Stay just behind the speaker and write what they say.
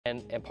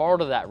And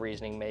part of that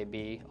reasoning may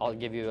be, I'll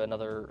give you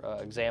another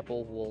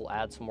example. We'll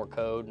add some more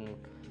code and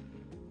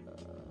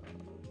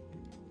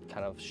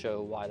kind of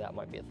show why that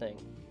might be a thing.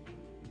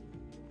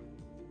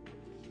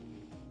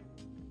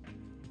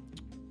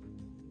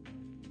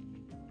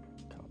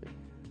 Copy.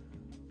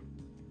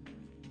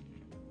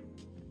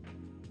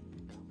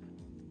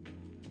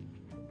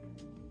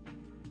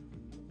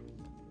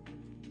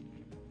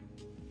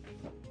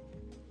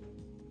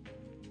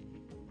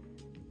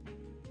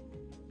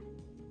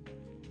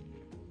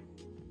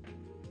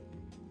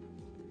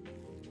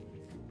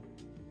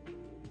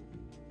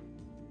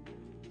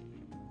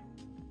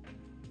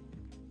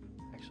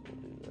 We'll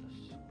do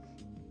this.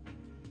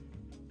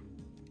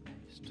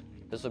 Paste.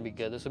 This will be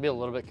good. This will be a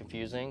little bit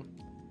confusing,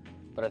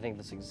 but I think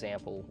this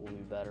example will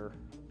be better.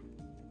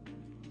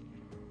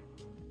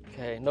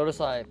 Okay,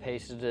 notice I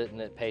pasted it and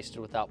it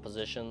pasted without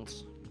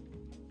positions.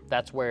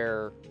 That's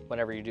where,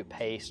 whenever you do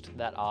paste,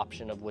 that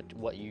option of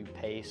what you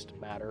paste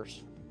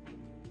matters.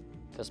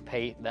 Because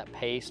that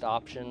paste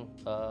option,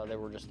 they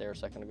were just there a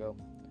second ago.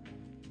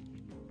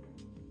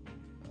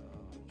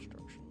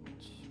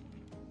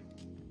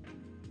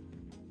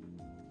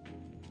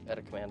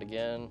 Edit command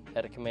again,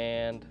 edit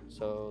command,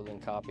 so then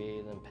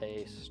copy, then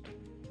paste.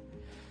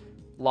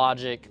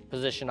 Logic,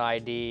 position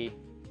ID,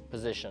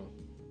 position.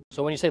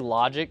 So when you say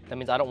logic, that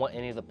means I don't want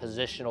any of the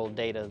positional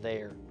data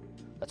there.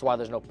 That's why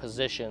there's no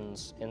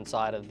positions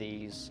inside of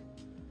these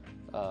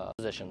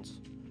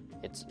positions.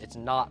 It's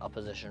not a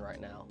position right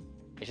now.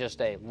 It's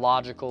just a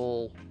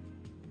logical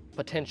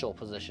potential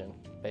position,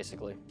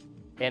 basically.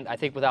 And I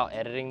think without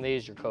editing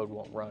these, your code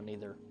won't run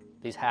either.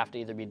 These have to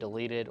either be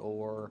deleted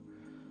or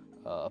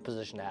a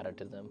position added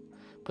to them.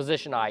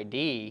 Position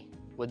ID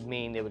would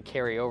mean they would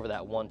carry over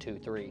that 1, 2,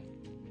 3.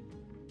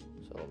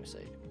 So let me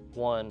see,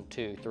 1,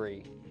 2,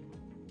 3.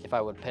 If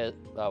I would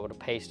have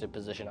pasted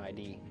position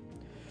ID.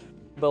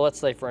 But let's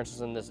say, for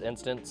instance, in this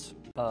instance,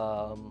 we're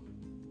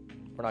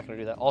not going to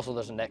do that. Also,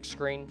 there's a next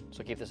screen,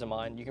 so keep this in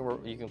mind. You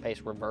can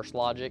paste reverse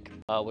logic,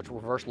 which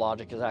reverse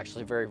logic is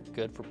actually very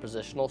good for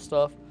positional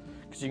stuff,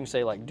 because you can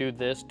say like do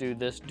this, do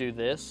this, do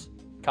this,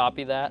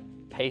 copy that,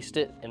 paste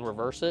it, and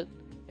reverse it.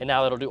 And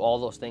now it'll do all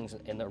those things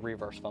in the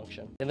reverse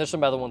function. And there's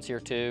some other ones here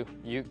too.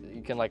 You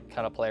can like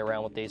kind of play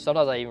around with these.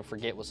 Sometimes I even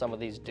forget what some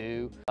of these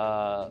do.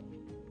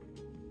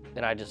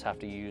 And I just have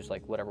to use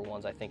like whatever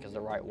ones I think is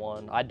the right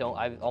one. I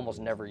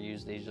almost never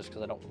use these just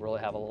because I don't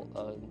really have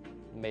a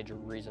major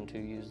reason to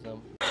use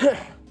them.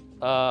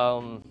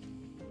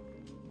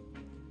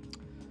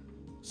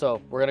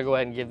 So we're gonna go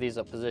ahead and give these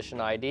a position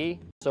ID.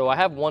 So I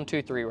have 1,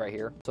 2, 3 right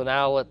here. So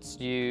now let's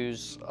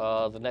use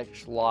the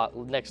next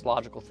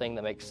logical thing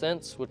that makes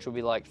sense, which would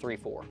be like 3,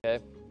 4,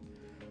 okay?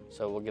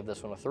 So we'll give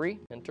this one a 3,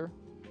 enter.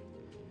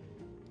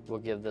 We'll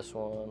give this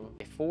one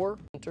a 4,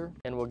 enter.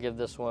 And we'll give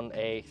this one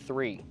a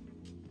 3,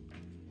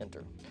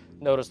 enter.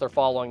 Notice they're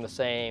following the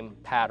same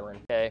pattern,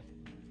 okay?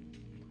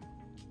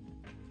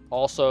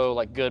 Also,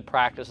 like good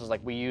practices,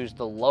 like we use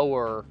the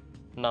lower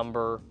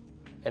number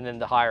and then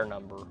the higher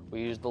number. We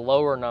use the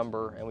lower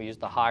number and we use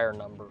the higher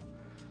number.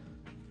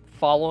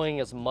 Following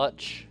as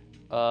much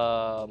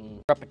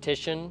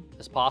repetition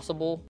as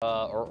possible,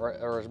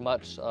 or as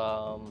much,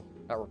 not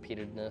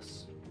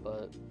repeatedness,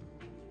 but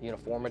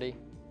uniformity,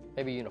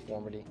 maybe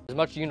uniformity. As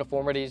much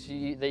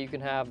uniformity that you can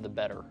have, the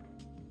better.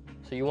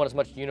 So you want as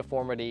much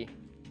uniformity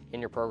in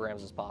your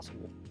programs as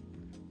possible,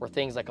 where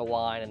things like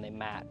align and they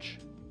match.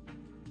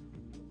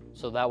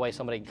 So that way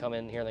somebody can come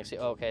in here and they say,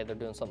 oh, okay, they're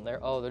doing something there.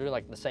 Oh, they're doing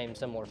like the same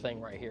similar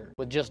thing right here.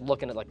 With just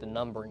looking at like the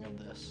numbering of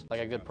this, like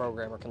a good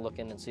programmer can look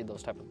in and see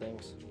those type of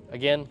things.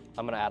 Again,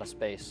 I'm gonna add a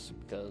space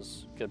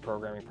because good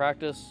programming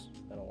practice.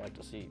 I don't like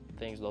to see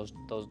things,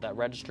 that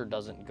register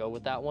doesn't go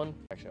with that one.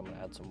 Actually, I'm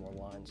gonna add some more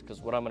lines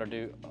because what I'm gonna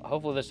do,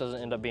 hopefully this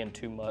doesn't end up being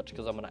too much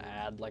because I'm gonna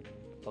add like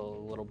a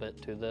little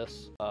bit to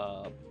this.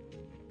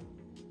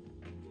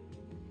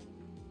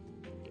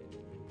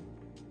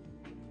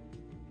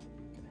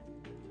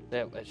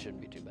 It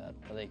shouldn't be too bad.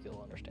 I think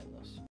you'll understand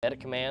this. Edit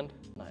command,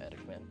 not edit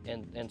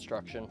command,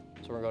 instruction.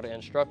 So we're gonna go to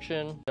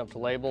instruction, jump to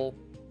label,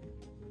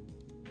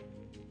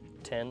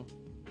 10.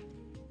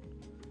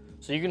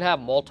 So you can have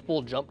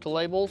multiple jump to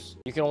labels.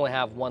 You can only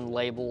have one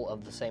label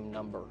of the same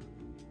number.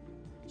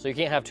 So you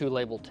can't have 2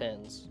 label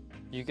 10s.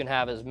 You can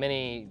have as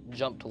many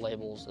jump to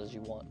labels as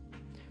you want.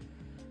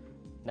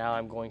 Now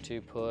I'm going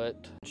to we're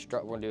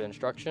gonna do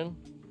instruction.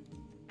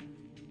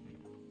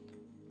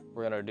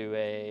 We're gonna do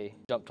a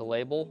jump to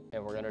label,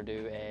 and we're gonna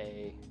do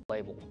a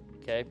label,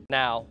 okay?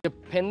 Now,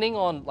 depending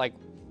on like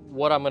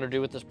what I'm gonna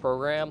do with this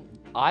program,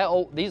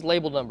 these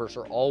label numbers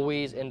are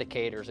always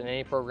indicators in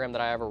any program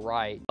that I ever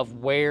write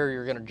of where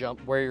you're gonna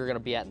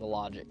be at in the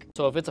logic.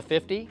 So if it's a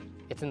 50,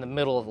 it's in the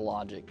middle of the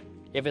logic.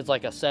 If it's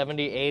like a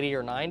 70, 80,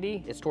 or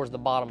 90, it's towards the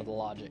bottom of the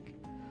logic.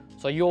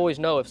 So you always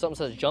know if something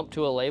says jump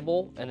to a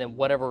label, and then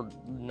whatever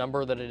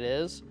number that it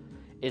is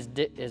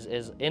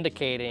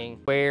indicating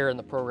where in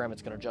the program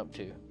it's gonna jump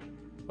to,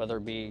 whether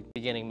it be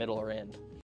beginning, middle, or end.